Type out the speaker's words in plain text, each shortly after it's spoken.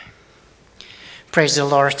Praise the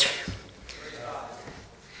Lord.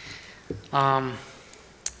 I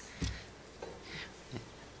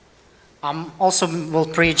also will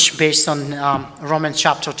preach based on Romans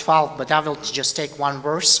chapter 12, but I will just take one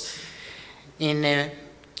verse. In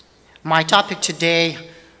my topic today,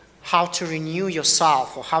 how to renew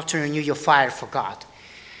yourself or how to renew your fire for God.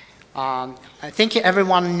 I think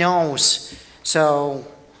everyone knows, so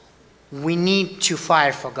we need to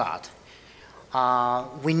fire for God.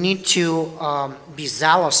 We need to be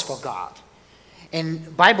zealous for God. And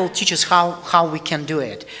the Bible teaches how we can do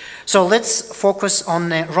it. So let's focus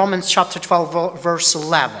on Romans chapter 12, verse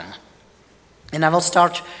 11. And I will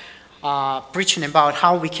start preaching about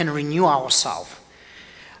how we can renew ourselves.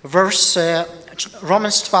 Romans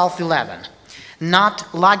 12:11.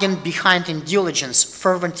 Not lagging behind in diligence,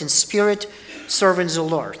 fervent in spirit, serving the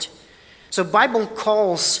Lord. So Bible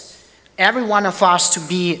calls every one of us to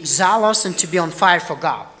be zealous and to be on fire for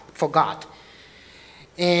God.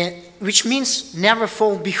 Which means never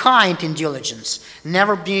fall behind in diligence,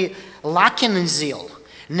 never be lacking in zeal,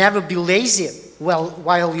 never be lazy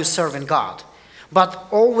while you're serving God, but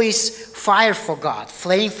always fire for God,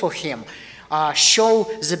 flame for Him, show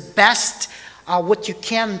the best what you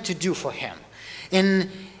can to do for Him.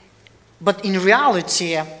 But in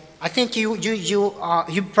reality, I think you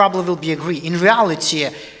probably will be agree. In reality,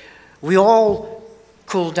 we all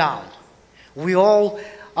cool down. We all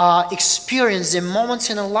experience the moments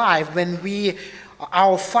in our life when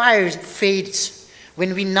our fire fades,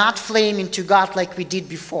 when we're not flaming to God like we did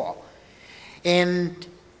before. And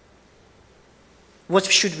what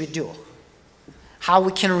should we do? How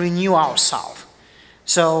we can renew ourselves?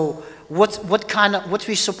 So what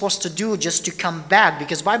we're supposed to do just to come back?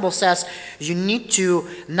 Because Bible says you need to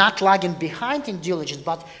not lagging behind in diligence,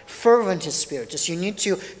 but fervent in spirit. So you need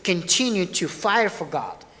to continue to fire for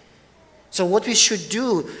God. So what we should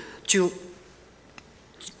do to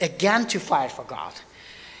fire for God.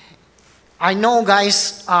 I know,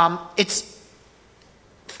 guys, it's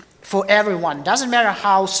for everyone. Doesn't matter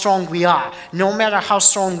how strong we are. No matter how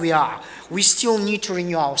strong we are, we still need to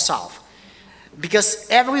renew ourselves. Because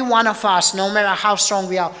every one of us, no matter how strong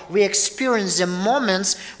we are, we experience the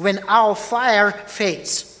moments when our fire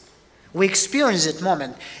fades. We experience that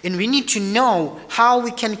moment. And we need to know how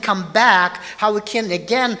we can come back, how we can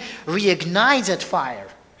again reignite that fire.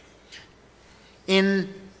 And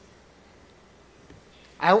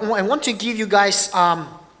I want to give you guys, I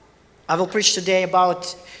will preach today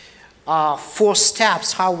about 4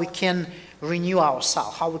 steps how we can renew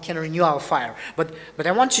ourselves, how we can renew our fire. But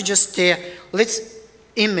I want to just, let's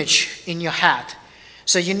image in your head.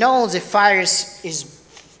 So you know the fire is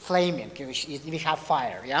flaming. We have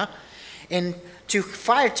fire, yeah? And to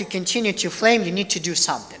continue to flame, you need to do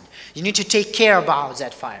something. You need to take care about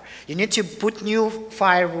that fire. You need to put new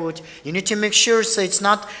firewood. You need to make sure so it's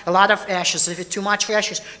not a lot of ashes. If it's too much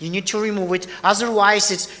ashes, you need to remove it. Otherwise,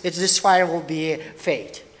 this fire will be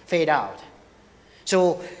fade out.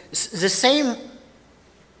 So the same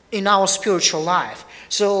in our spiritual life.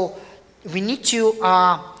 So we need to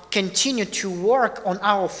continue to work on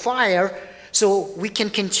our fire so we can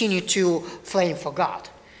continue to flame for God.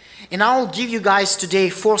 And I will give you guys today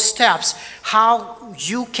 4 steps how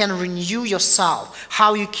you can renew yourself,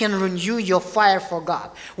 how you can renew your fire for God.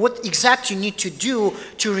 What exactly you need to do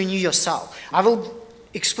to renew yourself. I will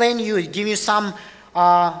explain to you, give you some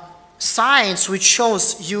signs which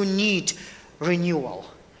shows you need renewal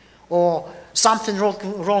or something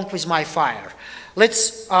wrong with my fire.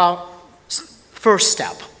 Let's, first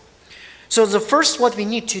step. So the first what we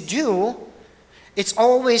need to do, it's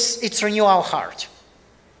renew our heart.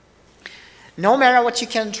 No matter what you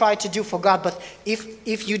can try to do for God, but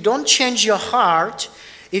if you don't change your heart,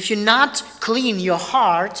 if you not clean your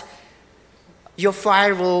heart, your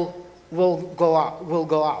fire will go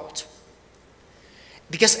out.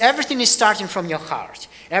 Because everything is starting from your heart.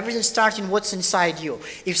 Everything starting what's inside you.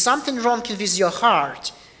 If something wrong with your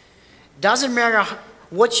heart, doesn't matter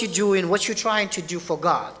what you're doing, what you're trying to do for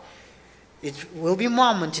God. It will be a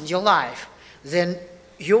moment in your life, then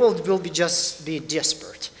you will be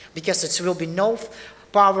desperate. Because it will be no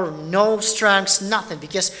power, no strength, nothing.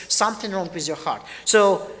 Because something wrong with your heart.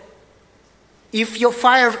 So, if your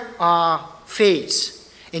fire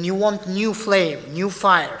fades and you want new flame, new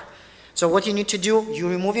fire, so what you need to do, you're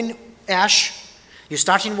removing ash, you're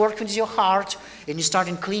starting work with your heart, and you're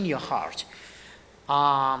starting clean your heart.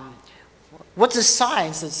 What's the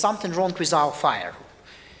signs that something wrong with our fire?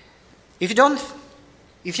 If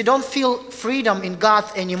you don't feel freedom in God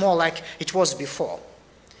anymore like it was before,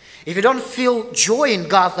 if you don't feel joy in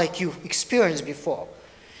God like you experienced before,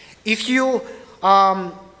 if you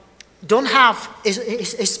don't have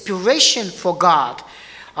aspiration for God,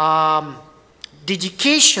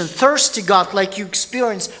 dedication, thirst to God like you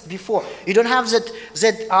experienced before. You don't have that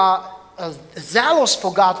zealous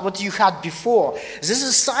for God what you had before. This is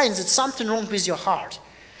a sign that something wrong with your heart.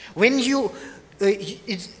 When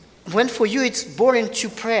when for you it's boring to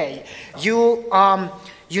pray, you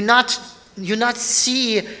not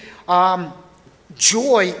see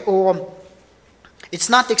joy, or it's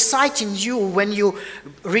not exciting you when you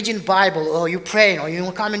reading Bible or you praying or you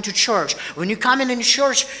come into church. When you come in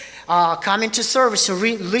church, come into service and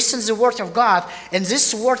listen to the word of God, and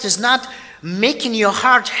this word is not making your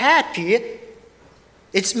heart happy,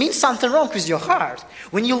 it means something wrong with your heart.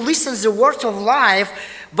 When you listen to the word of life,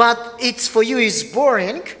 but it's for you is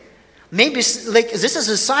boring, maybe like this is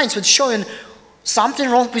a sign that's showing something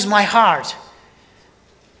wrong with my heart.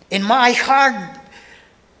 In my heart,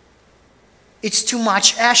 it's too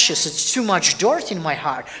much ashes, it's too much dirt in my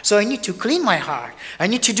heart. So I need to clean my heart. I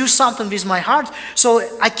need to do something with my heart so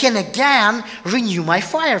I can again renew my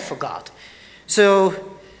fire for God.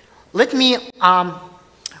 So let me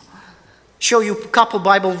show you a couple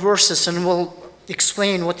Bible verses and we'll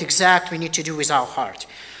explain what exactly we need to do with our heart.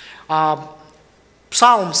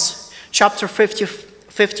 Psalms chapter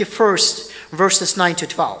 51st, verses 9 to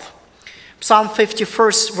 12. Psalm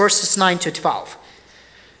 51st, verses 9 to 12.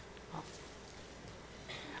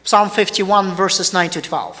 Psalm 51, verses 9 to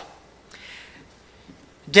 12.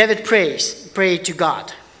 David prayed to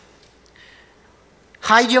God.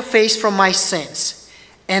 Hide your face from my sins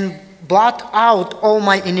and blot out all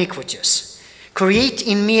my iniquities. Create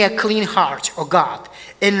in me a clean heart, O God,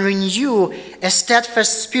 and renew a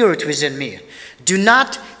steadfast spirit within me. Do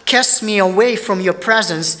not cast me away from your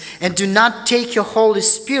presence, and do not take your Holy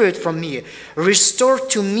Spirit from me. Restore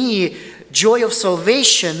to me joy of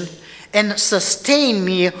salvation, and sustain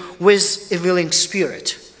me with a willing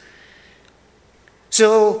spirit.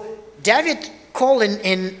 So David calling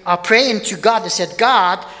and praying to God, he said,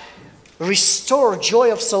 God, restore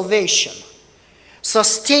joy of salvation.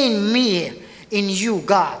 Sustain me in you,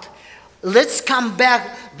 God. Let's come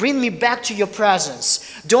back, bring me back to your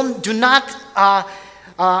presence. Do not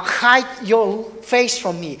hide your face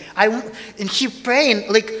from me. And he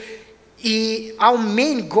praying like our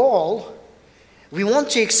main goal. We want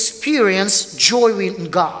to experience joy in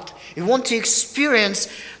God. We want to experience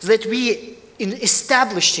that we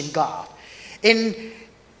established in God. And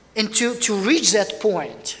to reach that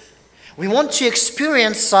point, we want to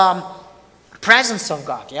experience presence of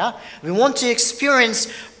God. Yeah, we want to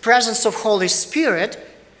experience presence of Holy Spirit.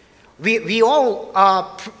 We all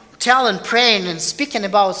tell and praying and speaking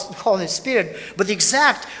about Holy Spirit, but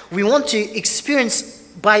we want to experience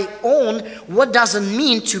by own what does it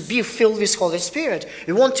mean to be filled with Holy Spirit.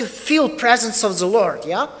 We want to feel presence of the Lord,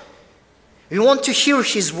 yeah? We want to hear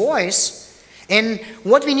His voice. And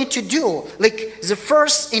what we need to do, like the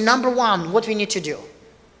first and number one, what we need to do?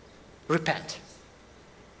 Repent.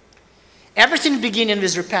 Everything beginning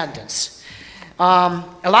with repentance. A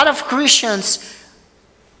lot of Christians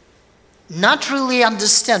don't really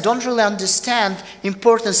understand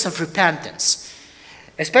importance of repentance.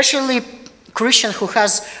 Especially Christian who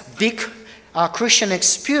has big Christian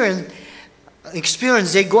experience,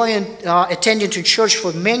 they go in attending to church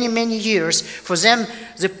for many years. For them,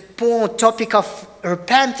 the topic of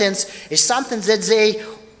repentance is something that they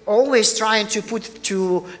always trying to put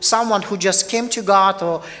to someone who just came to God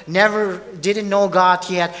or didn't know God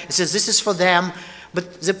yet. It says this is for them.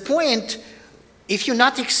 But the point, if you're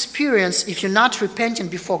not repenting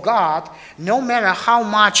before God, no matter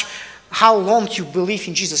how long you believe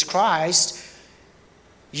in Jesus Christ,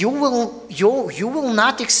 you will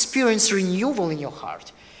not experience renewal in your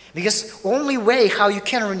heart. Because only way how you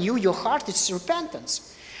can renew your heart is repentance.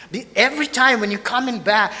 Every time when you come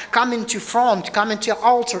into front, come into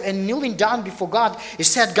altar and kneeling down before God, you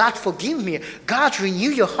said, God forgive me. God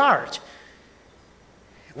renew your heart.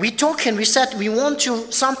 We talk and we said we want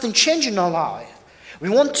something change in our life. We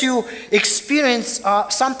want to experience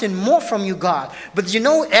something more from you, God. But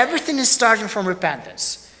everything is starting from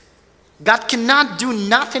repentance. God cannot do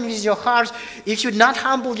nothing with your heart if you not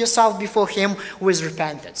humble yourself before Him with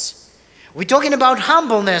repentance. We're talking about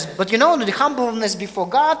humbleness, but the humbleness before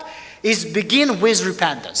God is begin with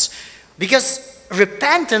repentance. Because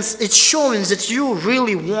repentance is showing that you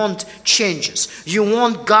really want changes. You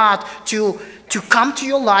want God to come to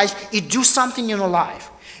your life and do something in your life.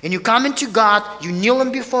 And you come into God, you kneel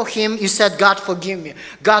before Him, you said, God, forgive me.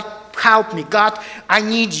 God, help me. God, I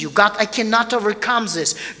need you. God, I cannot overcome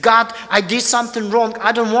this. God, I did something wrong.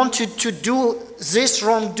 I don't want to do this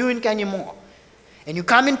wrongdoing anymore. And you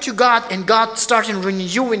come into God, and God starting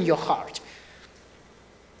renewing your heart.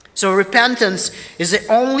 So repentance is the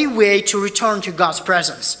only way to return to God's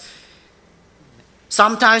presence.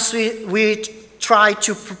 Sometimes we try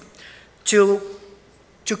to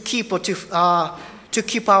keep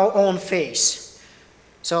our own face.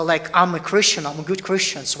 So like, I'm a Christian, I'm a good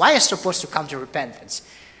Christian, so why am I supposed to come to repentance?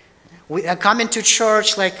 We are coming to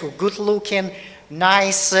church like good looking,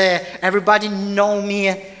 nice, everybody know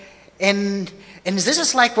me, and this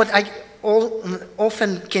is like what I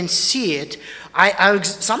often can see it.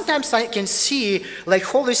 Sometimes I can see like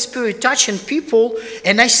Holy Spirit touching people,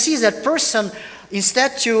 and I see that person,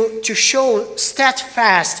 instead to show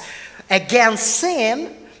steadfast against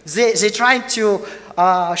sin, they trying to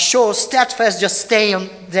show steadfast, just stay on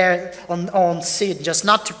their on sin, just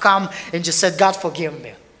not to come and just say, God forgive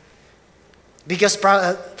me. Because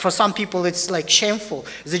for some people it's like shameful.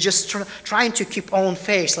 They're just trying to keep on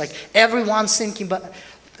face. Like everyone's thinking, but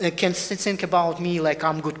can think about me like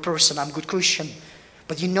I'm a good person, I'm a good Christian.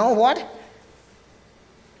 But you know what?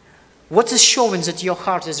 What is showing that your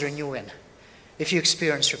heart is renewing if you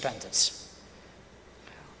experience repentance?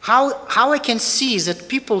 How I can see that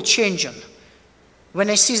people changing? When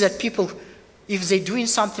I see that people, if they're doing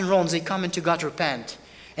something wrong, they come into God, repent,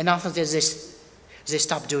 and after this they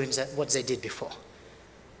stop doing what they did before.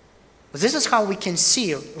 This is how we can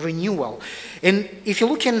see renewal. And if you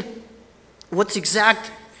look in what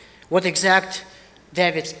exact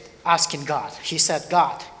David asking God, he said,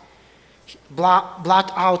 God,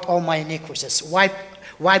 blot out all my iniquities,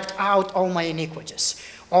 wiped out all my iniquities,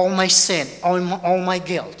 all my sin, all my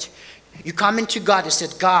guilt. You come into God and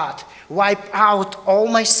said, God, wipe out all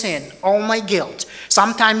my sin, all my guilt.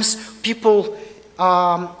 Sometimes people,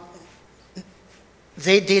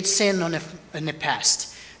 they did sin in the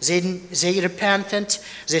past. They repented,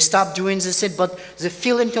 they stopped doing the sin, but the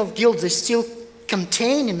feeling of guilt, they still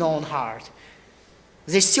contain in their own heart.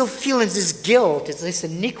 They still feeling this guilt, it's this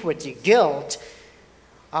iniquity, guilt.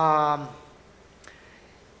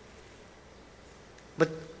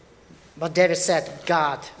 But David said,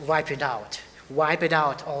 God, wipe it out. Wipe it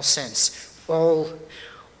out, all sins, all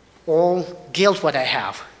guilt what I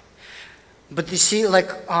have. But you see,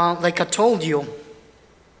 like I told you,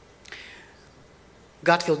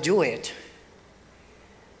 God will do it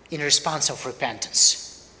in response of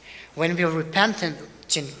repentance. When we are repentant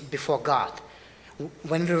before God,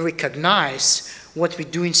 when we recognize what we're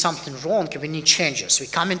doing something wrong, we need changes. We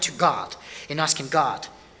come into God and asking God,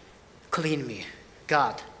 clean me.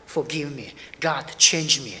 God, forgive me. God,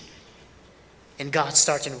 change me. And God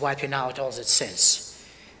started wiping out all the sins.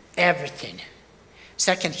 Everything.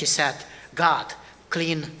 Second, he said, God,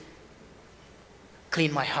 clean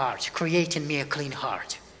my heart. Create in me a clean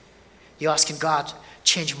heart. You're asking God,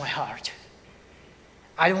 change my heart.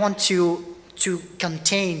 I don't want to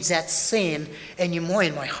contain that sin anymore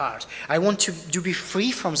in my heart. I want to be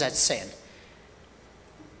free from that sin.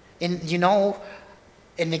 And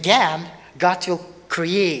and again, God will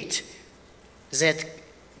create that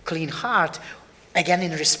clean heart again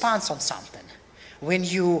in response on something. When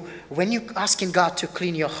you asking God to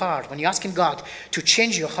clean your heart, when you're asking God to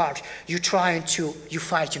change your heart, you're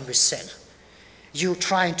fighting with sin. You're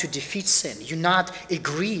trying to defeat sin. You're not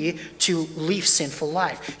agree to live sinful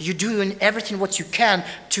life. You're doing everything what you can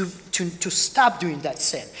to stop doing that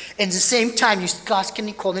sin. And at the same time, you're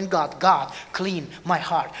asking, calling God, God, clean my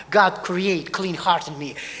heart. God, create clean heart in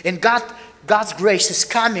me. And God's grace is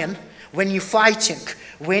coming when you're fighting.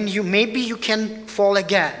 Maybe you can fall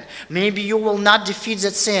again. Maybe you will not defeat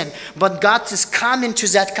that sin. But God is coming to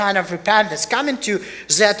that kind of repentance, coming to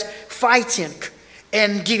that fighting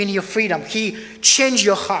and giving you freedom. He changed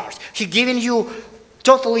your heart. He giving you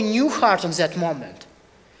totally new heart in that moment.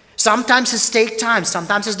 Sometimes it takes time.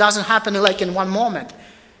 Sometimes it doesn't happen like in one moment.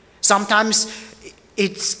 Sometimes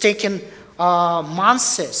it's taken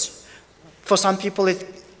months. For some people it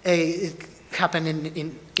happen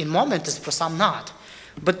in moments. For some not.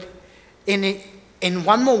 But in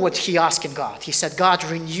one moment he asked God. He said, God,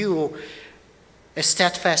 renew a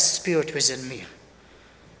steadfast spirit within me.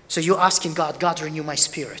 So you're asking God, God, renew my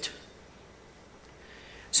spirit.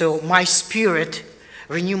 So my spirit,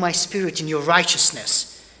 renew my spirit in your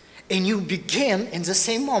righteousness. And you begin, in the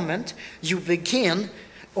same moment, you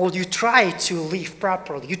try to live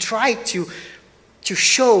properly. You try to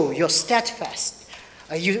show your steadfast.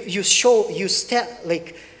 You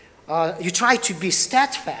try to be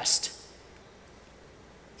steadfast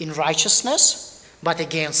in righteousness, but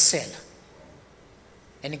against sin.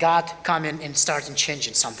 And God come in and start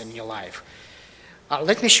changing something in your life.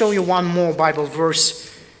 Let me show you one more Bible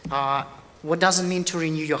verse. What does it mean to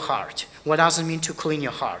renew your heart? What does it mean to clean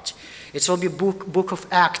your heart? It will be book of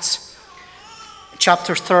Acts,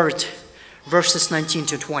 chapter 3, verses 19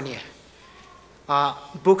 to 20.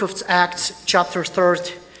 Book of Acts, chapter 3,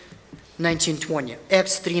 19-20.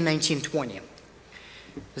 Acts 3, 19-20.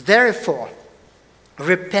 Therefore,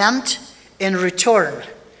 repent and return,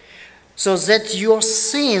 so that your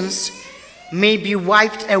sins may be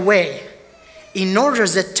wiped away, in order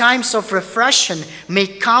that times of refreshing may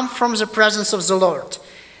come from the presence of the Lord,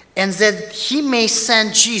 and that he may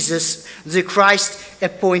send Jesus, the Christ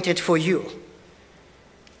appointed for you.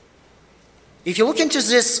 If you look into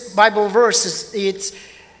this Bible verse, it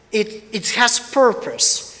has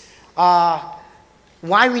purpose.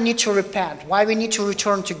 Why we need to repent, why we need to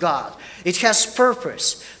return to God. It has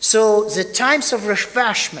purpose. So the times of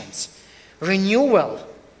refreshments, renewal,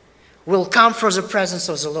 will come from the presence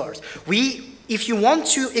of the Lord. If you want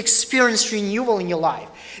to experience renewal in your life,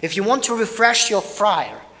 if you want to refresh your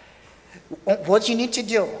fire, what you need to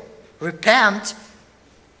do? Repent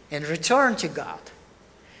and return to God.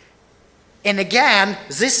 And again,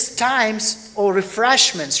 these times of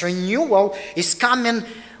refreshments, renewal, is coming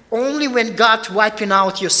only when God wiping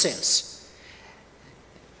out your sins.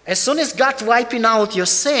 As soon as God wiping out your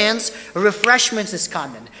sins, refreshment is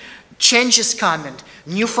coming. Change is coming.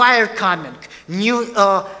 New fire coming. New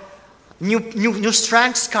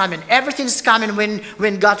strengths coming. Everything is coming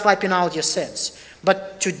when God wiping out your sins.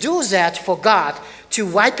 But to do that for God, to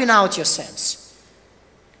wiping out your sins,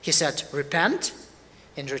 he said, repent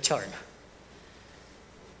and return.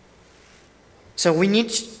 So we need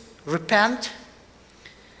to repent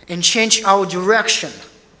and change our direction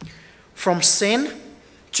from sin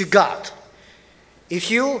to God. If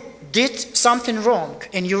you did something wrong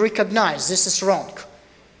and you recognize this is wrong,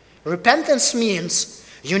 repentance means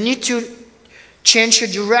you need to change your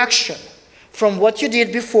direction from what you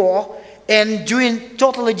did before and doing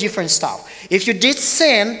totally different stuff. If you did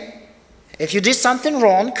sin, if you did something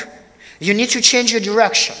wrong, you need to change your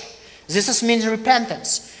direction. This means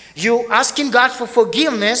repentance. You asking God for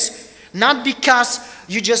forgiveness, not because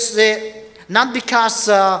you just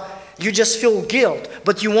feel guilt,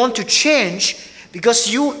 but you want to change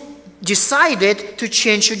because you decided to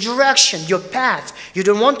change your direction, your path. You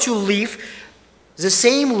don't want to live the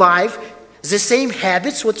same life, the same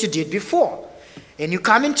habits what you did before. And you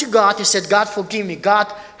come into God, you said, God forgive me,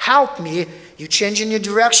 God help me. You change in your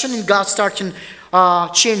direction and God starting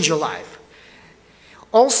change your life.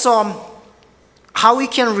 Also, how we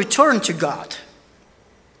can return to God.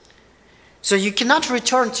 So you cannot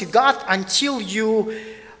return to God until you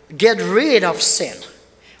get rid of sin.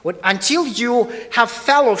 Until you have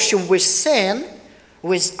fellowship with sin,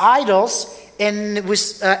 with idols, and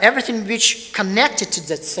with everything which connected to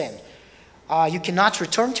that sin, you cannot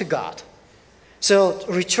return to God. So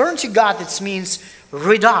return to God, it means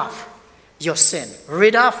rid of your sin,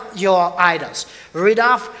 rid of your idols, rid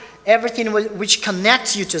of everything which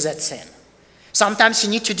connects you to that sin. Sometimes you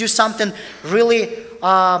need to do something really,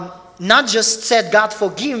 not just said, God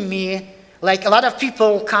forgive me. Like a lot of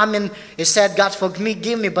people come and they said, God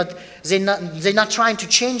forgive me, but they're not trying to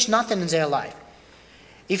change nothing in their life.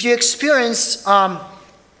 If you experience,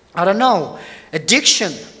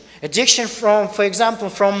 addiction from, for example,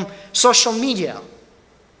 from social media,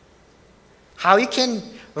 how you can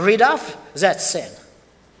rid of that sin?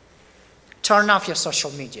 Turn off your social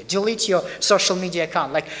media. Delete your social media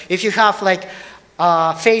account. Like if you have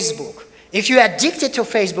Facebook, if you're addicted to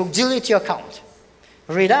Facebook, delete your account.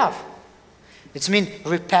 Rid of. It means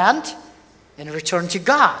repent and return to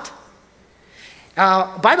God.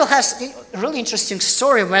 Bible has a really interesting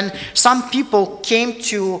story when some people came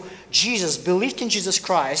to Jesus, believed in Jesus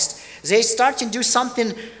Christ. They start to do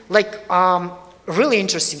something like really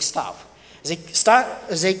interesting stuff.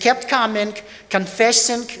 They kept coming,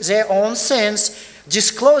 confessing their own sins,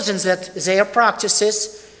 disclosing that their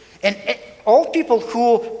practices, and all people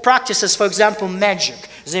who practices, for example, magic,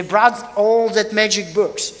 they brought all that magic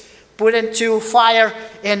books, put into fire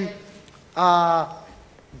and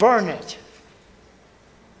burn it.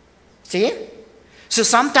 See? So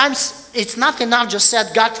sometimes it's not enough just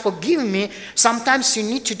said, God forgive me. Sometimes you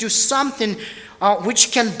need to do something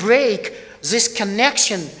which can break this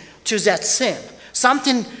connection to that sin.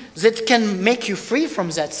 Something that can make you free from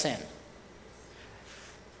that sin.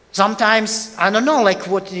 Sometimes, like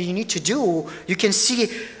what you need to do, you can see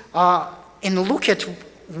and look at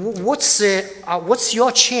what's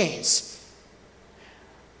your chains.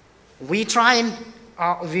 We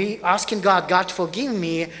asking God forgive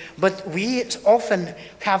me, but we often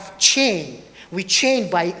have chain. We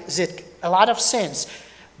chained by a lot of sins,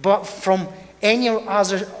 but from any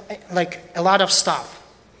other, like a lot of stuff.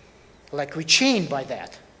 Like we chained by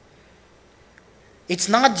that. It's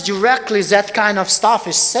not directly that kind of stuff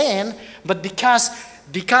is sin, but because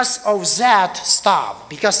because of that stuff,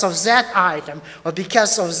 because of that item, or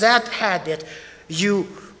because of that habit, you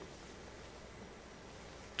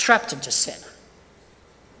trapped into sin.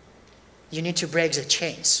 You need to break the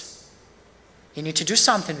chains. You need to do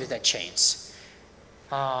something with the chains.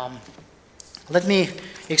 Let me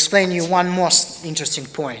explain you one more interesting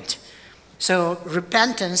point. So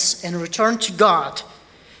repentance and return to God,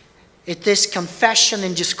 it is confession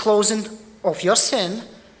and disclosing of your sin,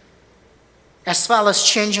 as well as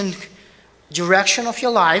changing direction of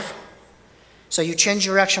your life. So you change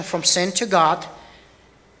direction from sin to God.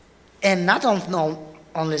 And not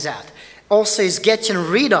only that, also is getting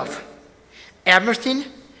rid of everything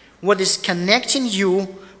what is connecting you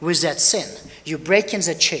with that sin. You're breaking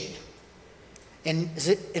the chain. And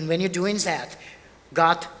when you're doing that,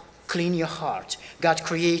 God clean your heart. God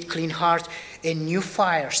create clean heart, a new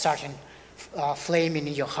fire starting flaming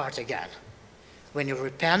in your heart again. When you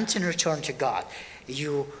repent and return to God,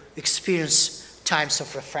 you experience times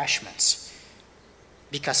of refreshments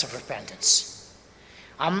because of repentance.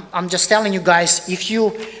 I'm just telling you guys, if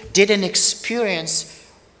you didn't experience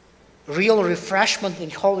real refreshment in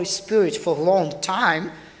Holy Spirit for a long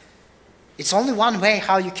time, it's only one way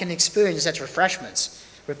how you can experience that refreshments,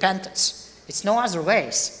 repentance. It's no other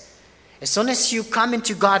ways. As soon as you come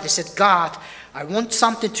into God and said, God, I want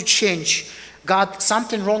something to change. God,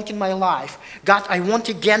 something wrong in my life. God, I want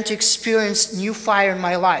again to experience new fire in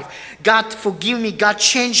my life. God, forgive me. God,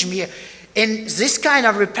 change me. And this kind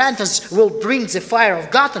of repentance will bring the fire of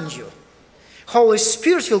God on you. Holy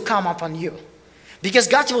Spirit will come upon you. Because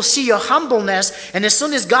God will see your humbleness, and as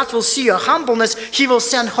soon as God will see your humbleness, He will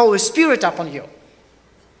send Holy Spirit upon you.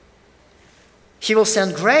 He will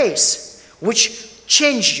send grace, which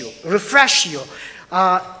change you, refresh you,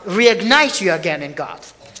 reignite you again in God.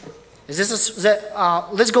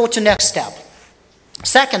 Let's go to next step.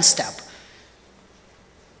 Second step.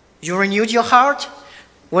 You renewed your heart.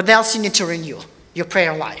 What else you need to renew? Your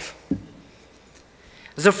prayer life.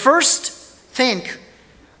 The first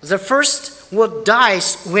what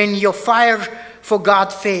dies when your fire for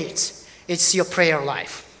God fades, it's your prayer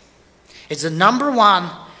life. It's the number one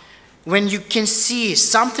when you can see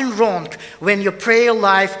something wrong, when your prayer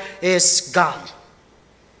life is gone.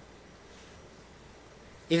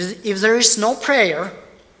 If there is no prayer,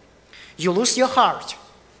 you lose your heart.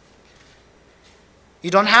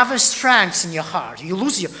 You don't have a strength in your heart. You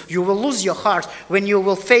will lose your heart. When you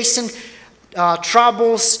will facing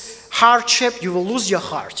troubles, hardship, you will lose your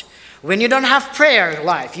heart. When you don't have prayer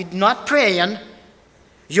life, you're not praying,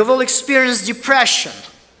 you will experience depression,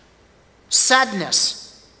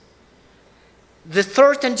 sadness. The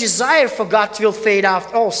thirst and desire for God will fade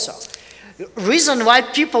out also. Reason why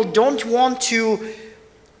people don't want to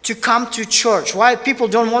come to church, why people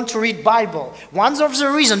don't want to read Bible. One of the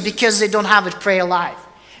reasons, because they don't have a prayer life.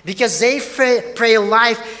 Because their prayer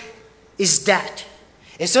life is dead.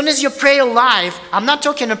 As soon as your prayer life, I'm not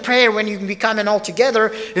talking a prayer when you become an all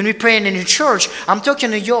together and we praying in a church. I'm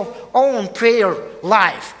talking of your own prayer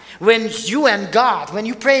life. When you and God, when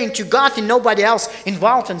you're praying to God and nobody else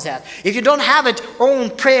involved in that. If you don't have it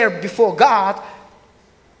own prayer before God,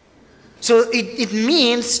 so it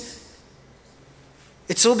means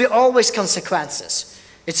it will be always consequences.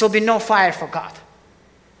 It will be no fire for God.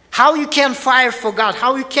 How you can fire for God,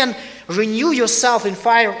 how you can renew yourself in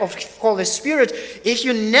fire of Holy Spirit if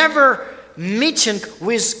you never meeting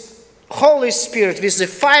with Holy Spirit, with the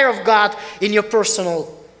fire of God in your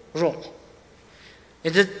personal room.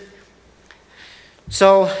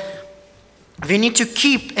 So we need to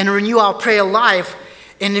keep and renew our prayer life,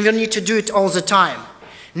 and we need to do it all the time.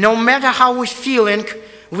 No matter how we're feeling,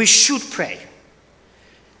 we should pray.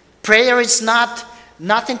 Prayer is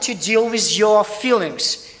nothing to deal with your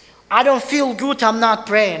feelings. I don't feel good, I'm not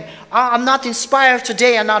praying. I'm not inspired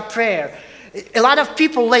today, I'm not praying. A lot of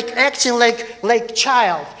people acting like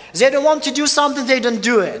child. They don't want to do something, they don't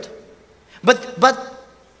do it. But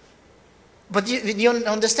you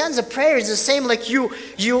understand, the prayer is the same like you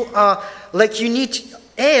need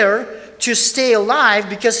air to stay alive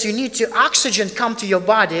because you need oxygen come to your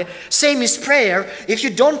body. Same is prayer. If you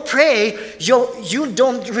don't pray, you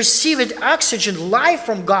don't receive oxygen, life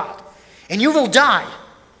from God, and you will die.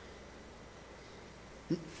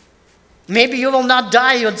 Maybe you will not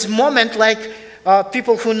die at the moment like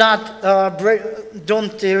people who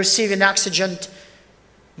don't receive an oxygen,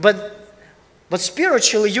 but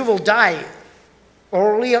spiritually you will die.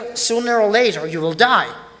 Earlier, sooner or later, you will die.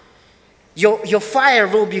 Your fire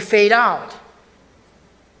will be fade out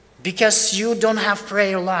because you don't have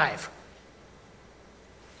prayer life.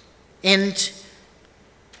 And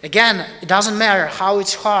again, it doesn't matter how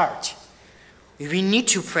it's hard. We need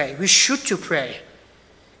to pray. We should to pray.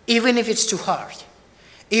 even if it's too hard,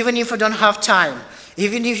 even if you don't have time,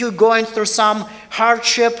 even if you're going through some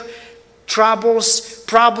hardship, troubles,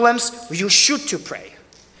 problems, you should to pray.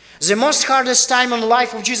 The most hardest time in the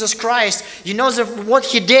life of Jesus Christ, you know what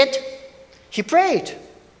he did? He prayed.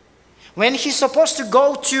 When he's supposed to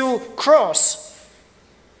go to cross,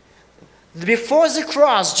 before the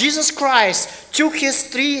cross, Jesus Christ took his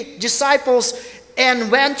 3 disciples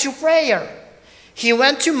and went to prayer. He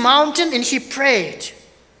went to mountain and he prayed.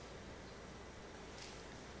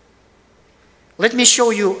 Let me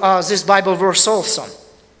show you this Bible verse also.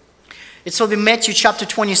 It will be Matthew chapter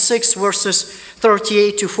 26, verses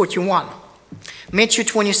 38 to 41. Matthew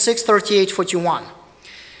 26, 38, 41.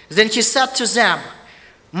 Then he said to them,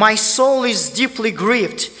 "My soul is deeply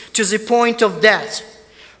grieved to the point of death.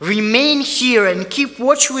 Remain here and keep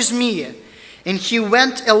watch with me." And he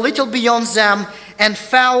went a little beyond them and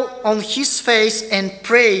fell on his face and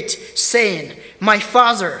prayed, saying, "My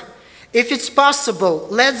Father, if it's possible,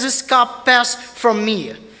 let this cup pass from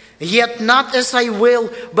me. Yet not as I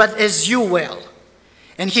will, but as you will."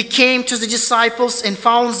 And he came to the disciples and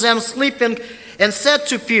found them sleeping and said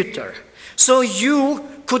to Peter, "So you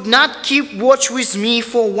could not keep watch with me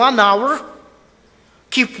for 1 hour?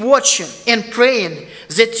 Keep watching and praying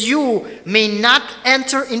that you may not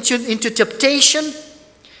enter into temptation.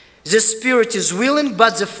 The spirit is willing,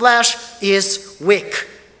 but the flesh is weak."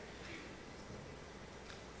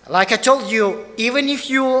 Like I told you, even if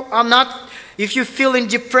you feel in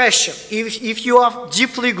depression, if you are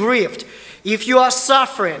deeply grieved, if you are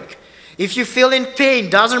suffering, if you feel in pain,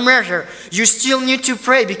 doesn't matter, you still need to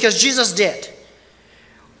pray because Jesus did.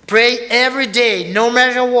 Pray every day, no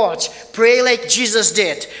matter what. Pray like Jesus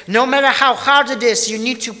did. No matter how hard it is, you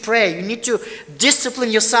need to pray. You need to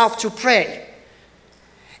discipline yourself to pray.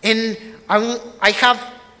 And I have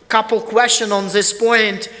a couple questions on this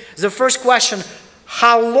point. The first question,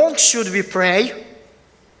 how long should we pray?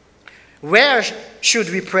 Where should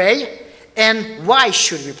we pray? And why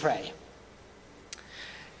should we pray?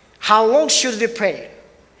 How long should we pray?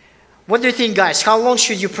 What do you think, guys? How long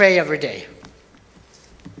should you pray every day?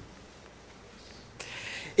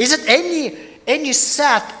 Is it any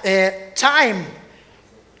set time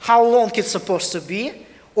how long it's supposed to be?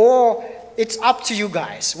 Or it's up to you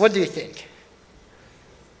guys? What do you think?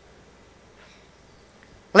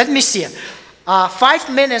 Let me see. 5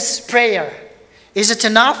 minutes prayer. Is it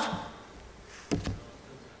enough?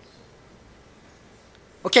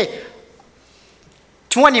 Okay.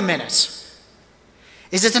 20 minutes.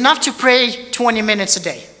 Is it enough to pray 20 minutes a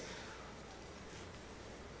day?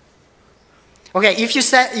 Okay, if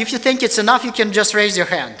you think it's enough, you can just raise your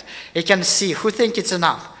hand. You can see who think it's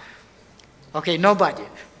enough. Okay, nobody.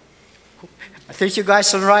 I think you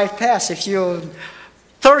guys are right path.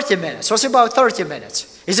 30 minutes. What's about 30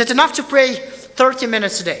 minutes? Is it enough to pray 30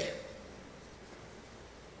 minutes a day?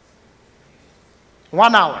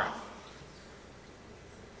 1 hour.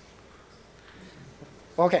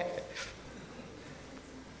 Okay.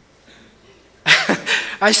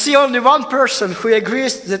 I see only one person who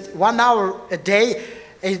agrees that 1 hour a day,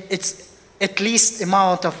 it's at least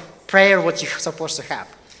amount of prayer what you're supposed to have.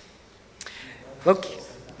 Look.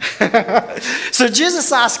 So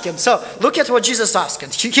Jesus asked him, so look at what Jesus asked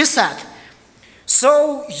him. He said,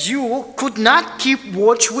 "So you could not keep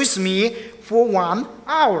watch with me for 1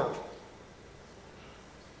 hour."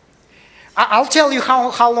 I'll tell you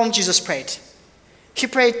how long Jesus prayed. He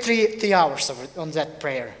prayed 3 hours on that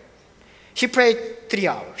prayer. He prayed 3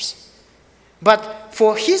 hours. But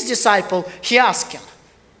for his disciple, he asked him,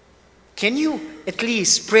 "Can you at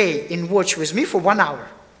least pray and watch with me for 1 hour?"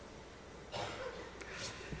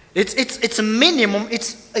 It's a minimum,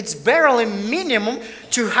 it's barely minimum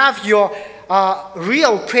to have your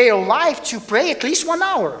real prayer life to pray at least 1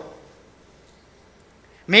 hour.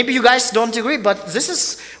 Maybe you guys don't agree, but this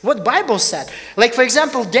is what Bible said. Like for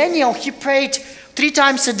example, Daniel, he prayed 3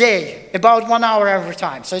 times a day, about 1 hour every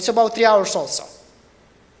time. So it's about 3 hours also.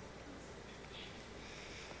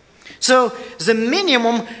 So the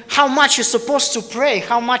minimum, how much you're supposed to pray,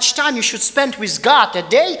 how much time you should spend with God a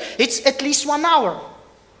day, it's at least 1 hour.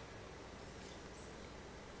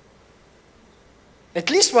 At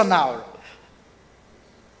least 1 hour.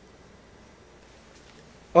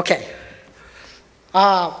 Okay.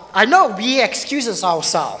 I know we excuse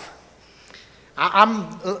ourselves.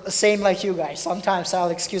 I'm same like you guys. Sometimes I'll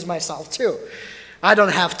excuse myself too. I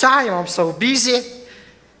don't have time, I'm so busy.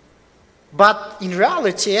 But in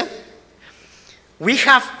reality, we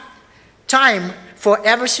have time for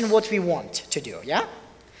everything what we want to do, yeah?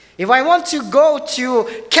 If I want to go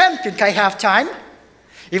to camping, I have time.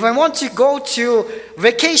 If I want to go to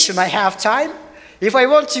vacation, I have time. If I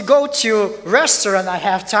want to go to restaurant, I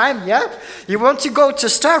have time, yeah? You want to go to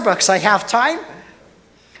Starbucks, I have time.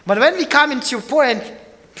 But when we come into point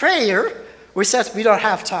prayer, we said we don't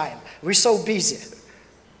have time. We're so busy.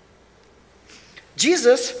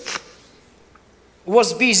 Jesus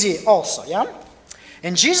was busy also, yeah?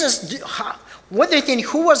 And Jesus, what do you think?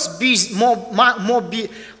 Who was busy,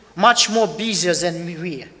 much more busier than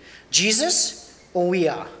we? Jesus or we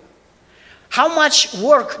are? How much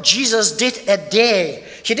work Jesus did a day?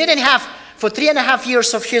 He didn't have, for 3.5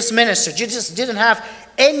 years of his ministry, Jesus didn't have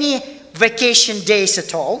any vacation days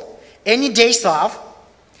at all, any days off,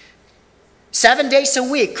 7 days a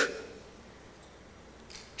week.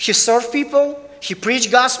 He served people, he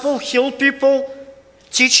preached gospel, healed people,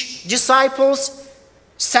 teach disciples,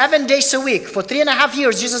 7 days a week. For 3.5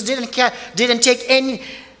 years, Jesus didn't take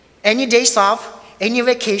any days off, any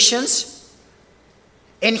vacations.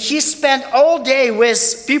 And he spent all day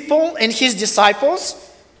with people and his disciples.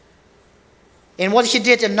 And what he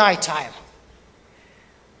did at nighttime.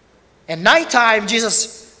 At nighttime,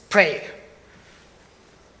 Jesus prayed.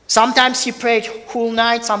 Sometimes he prayed whole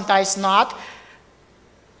night, sometimes not.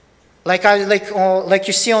 Like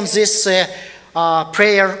you see on this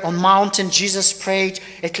prayer on mountain, Jesus prayed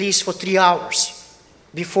at least for 3 hours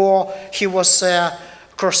before he was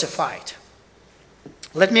crucified.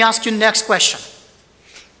 Let me ask you the next question.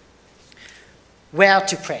 Where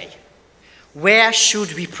to pray? Where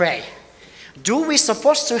should we pray? Do we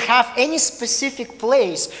supposed to have any specific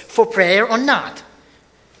place for prayer or not?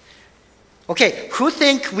 Okay, who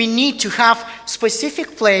think we need to have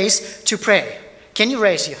specific place to pray? Can you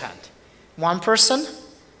raise your hand? 1 person?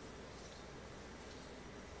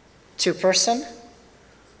 2 person?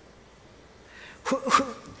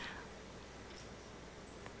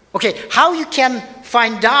 Okay, how you can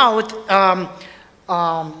find out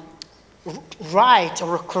right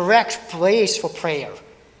or correct place for prayer?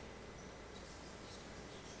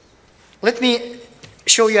 Let me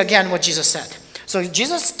show you again what Jesus said. So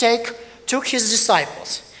Jesus took his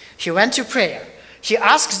disciples. He went to prayer. He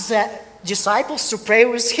asked the disciples to pray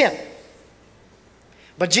with him.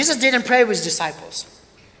 But Jesus didn't pray with disciples.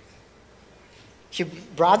 He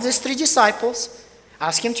brought these 3 disciples,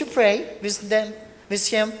 asked him to pray with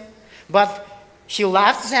him, but he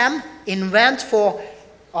left them and went for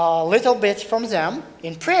a little bit from them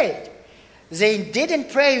and prayed. They didn't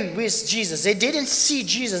pray with Jesus. They didn't see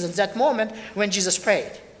Jesus at that moment when Jesus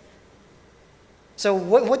prayed. So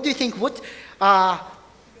what do you think? Why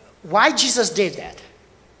Jesus did that?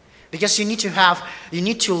 Because you need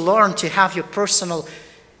to learn to have your personal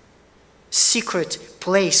secret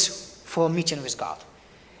place for a meeting with God.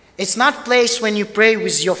 It's not place when you pray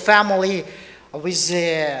with your family,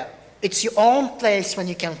 it's your own place when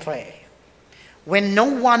you can pray. When no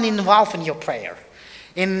one involved in your prayer.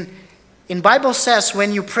 In Bible says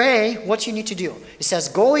when you pray, what you need to do. It says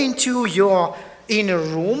go into your inner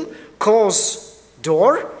room, close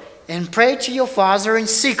door, and pray to your Father in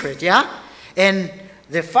secret, yeah? And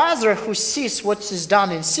the Father who sees what is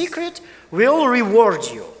done in secret will reward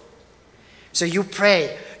you. So you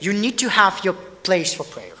pray. You need to have your place for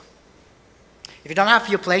prayer. If you don't have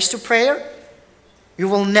your place to prayer, you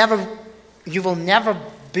will never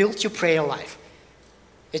build your prayer life.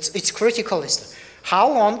 It's critical. How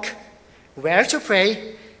long, where to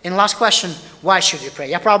pray, and last question, why should you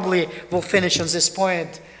pray? I probably will finish on this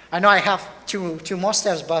point. I know I have two more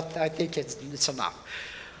steps, but I think it's enough.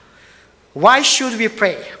 Why should we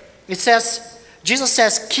pray? Jesus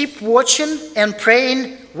says, keep watching and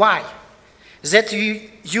praying. Why? That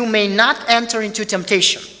you may not enter into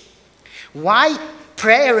temptation. Why?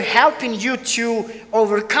 Prayer helping you to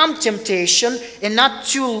overcome temptation and not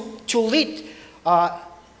to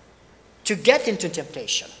get into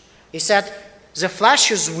temptation. He said, the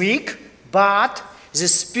flesh is weak, but the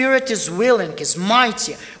spirit is willing, is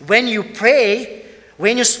mighty. When you pray,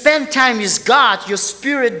 when you spend time with God, your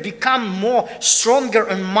spirit becomes more stronger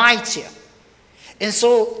and mighty. And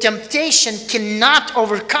so temptation cannot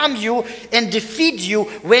overcome you and defeat you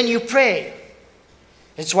when you pray.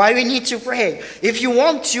 That's why we need to pray. If you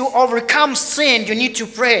want to overcome sin, you need to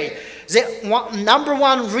pray. The number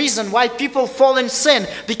one reason why people fall in sin,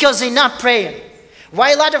 because they're not praying.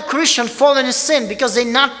 Why a lot of Christians fall in sin? Because they're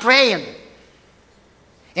not praying.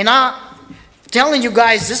 And I'm telling you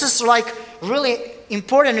guys, this is like really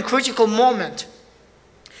important and critical moment.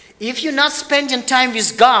 If you're not spending time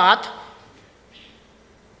with God,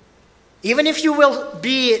 even if you will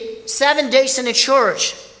be 7 days in a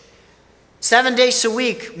church, 7 days a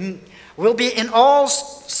week, will be in all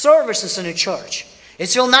services in a church,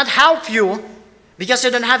 it will not help you because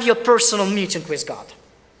you don't have your personal meeting with God.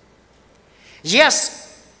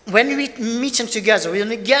 Yes, when we meeting together, when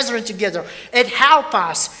we gathering together, it helps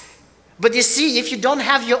us. But you see, if you don't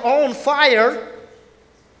have your own fire,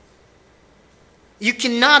 you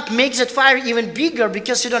cannot make that fire even bigger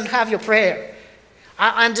because you don't have your prayer.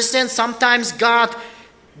 I understand sometimes God,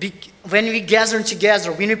 when we gather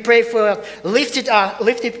together, when we pray for lifted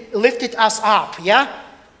us up, yeah?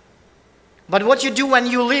 But what you do when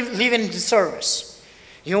you leave in the service?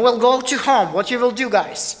 You will go to home. What you will do,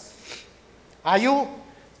 guys? Are you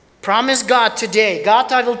promise God today,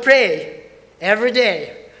 God, I will pray every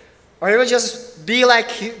day? Or you will just be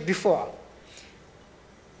like before?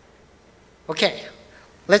 Okay,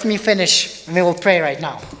 let me finish and we will pray right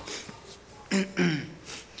now.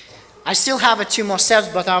 I still have 2 more steps,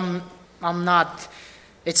 but I'm not,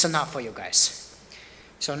 it's enough for you guys.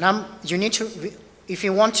 So now you need to, if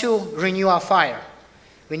you want to renew our fire,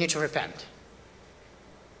 we need to repent.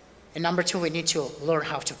 And number 2, we need to learn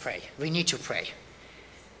how to pray. We need to pray.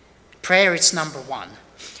 Prayer is number 1.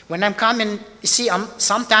 When I'm coming, you see,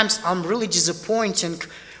 sometimes I'm really disappointed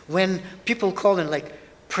when people call it like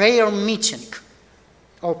prayer meeting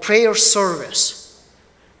or prayer service.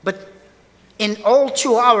 But in all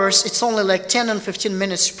 2 hours, it's only like 10 and 15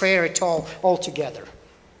 minutes prayer at all together.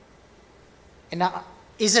 And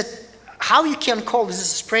is it, how you can call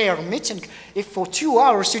this prayer meeting if for 2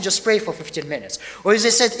 hours you just pray for 15 minutes? Or as I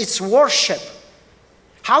said, it's worship.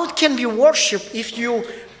 How it can be worship if your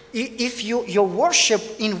worship,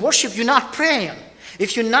 in worship you're not praying,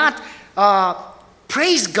 if you're not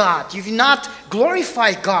praise God, if you not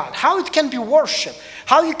glorify God, how it can be worship?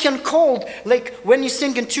 How you can call, like when you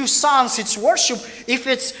sing in 2 songs, it's worship, if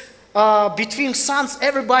it's between songs,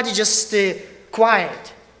 everybody just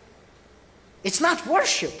quiet. It's not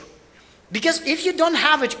worship. Because if you don't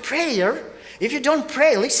have it prayer, if you don't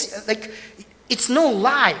pray, like it's no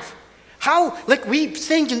life. How, like we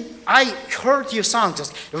sing, I heard your songs,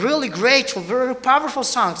 just really great, very powerful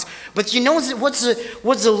songs. But you know what's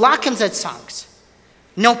the lack in that songs?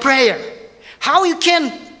 No prayer. How you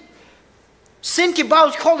can think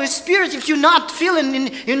about Holy Spirit if you're not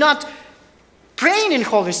feeling, you're not praying in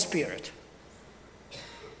Holy Spirit?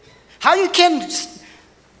 How you can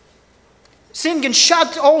sing and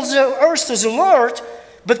shout all the earth to the Lord,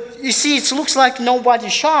 but you see it looks like nobody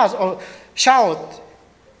shout or shout.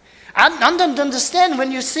 I don't understand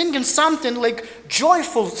when you're singing something like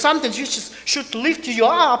joyful, something you should lift you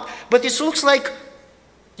up, but it looks like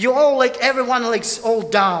you're all like everyone like all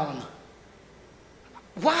down.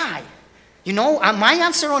 Why? You know, my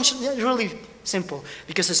answer on is really simple,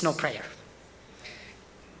 because it's no prayer.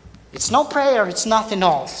 It's no prayer, it's nothing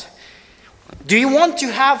else. Do you want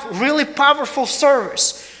to have really powerful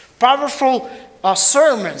service, powerful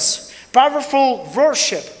sermons, powerful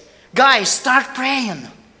worship? Guys, start praying.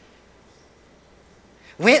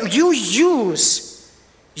 When you're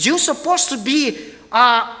supposed to be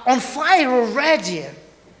on fire already.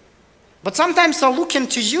 But sometimes I look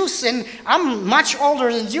into you, and I'm much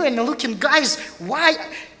older than you, and I look in guys, why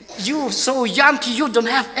you so young, you don't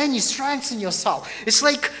have any strength in yourself? It's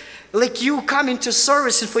like you come into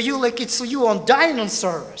service, and for you, like it's you on dying on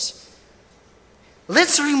service.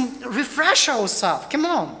 Let's refresh ourselves. Come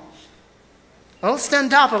on. I'll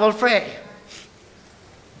stand up, I will pray.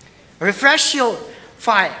 Refresh your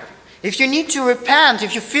fire. If you need to repent,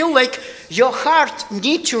 if you feel like your heart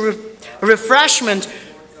needs refreshment,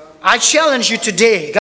 I challenge you today.